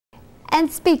And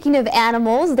speaking of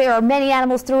animals, there are many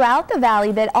animals throughout the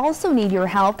valley that also need your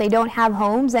help. They don't have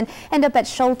homes and end up at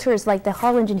shelters like the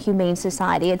Harlingen Humane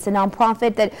Society. It's a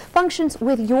nonprofit that functions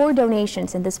with your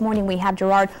donations. And this morning we have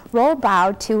Gerard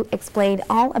Rollbaugh to explain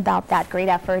all about that great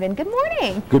effort. And good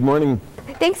morning. Good morning.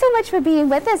 Thanks so much for being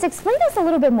with us. Explain us a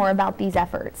little bit more about these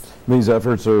efforts. These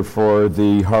efforts are for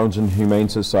the Harlingen Humane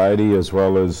Society as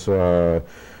well as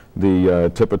the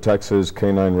Tip of Texas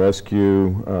Canine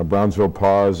Rescue, Brownsville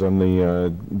Paws, and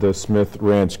the Smith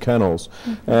Ranch Kennels.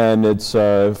 And it's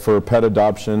for pet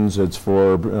adoptions, it's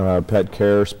for pet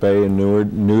care, spay and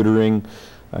neutering,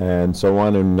 and so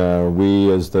on. And we,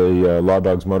 as the Law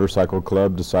Dogs Motorcycle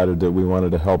Club, decided that we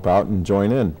wanted to help out and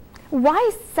join in.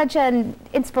 Why such an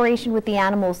inspiration with the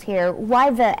animals here? Why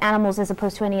the animals as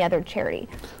opposed to any other charity?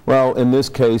 Well, in this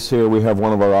case here, we have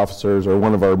one of our officers or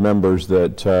one of our members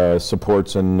that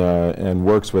supports and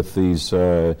works with these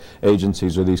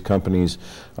agencies or these companies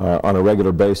on a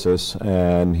regular basis,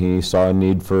 and he saw a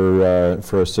need for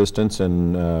assistance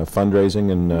and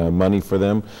fundraising and money for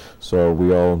them, so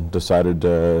we all decided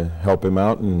to help him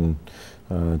out and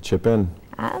chip in.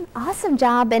 Awesome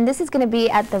job. And this is going to be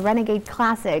at the Renegade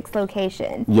Classics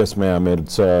location. Yes, ma'am.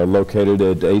 It's located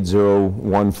at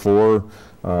 8014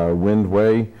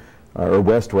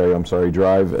 Westway, I'm sorry,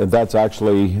 Drive. And that's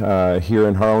actually here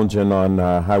in Harlingen on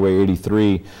Highway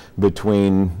 83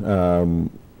 between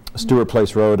Stewart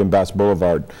Place Road and Bass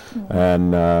Boulevard.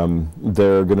 And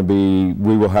they're going to be,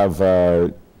 we will have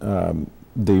the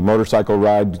motorcycle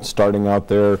ride starting out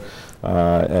there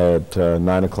at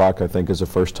 9 o'clock, I think, is the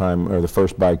first time, or the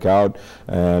first bike out.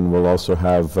 And we'll also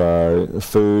have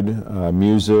food,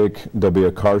 music. There'll be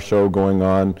a car show going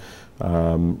on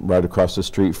right across the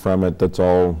street from it. That's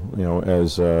all, you know,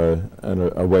 as a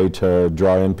way to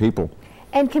draw in people.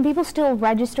 And can people still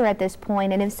register at this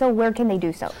point? And if so, where can they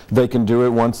do so? They can do it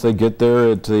once they get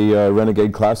there at the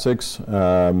Renegade Classics.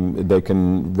 They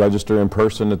can register in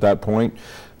person at that point.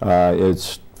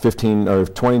 It's $15 or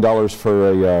 $20 for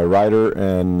a rider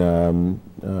and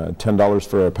 $10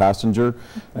 for a passenger,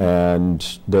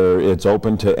 and it's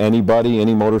open to anybody.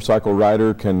 Any motorcycle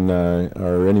rider can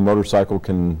or any motorcycle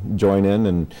can join in,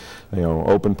 and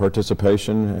open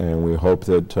participation. And we hope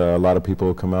that a lot of people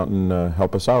will come out and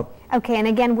help us out. Okay, and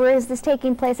again, where is this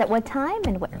taking place? At what time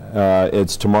and where?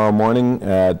 It's tomorrow morning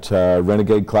at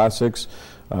Renegade Classics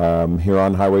here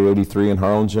on Highway 83 in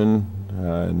Harlingen,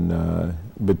 and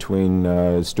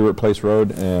between Stewart Place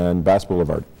Road and Bass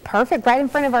Boulevard. Perfect, right in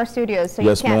front of our studios, so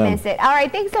yes, you can't miss it. All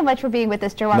right, thanks so much for being with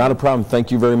us, Gerard. Not a problem.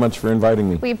 Thank you very much for inviting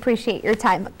me. We appreciate your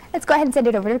time. Let's go ahead and send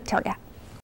it over to Victoria.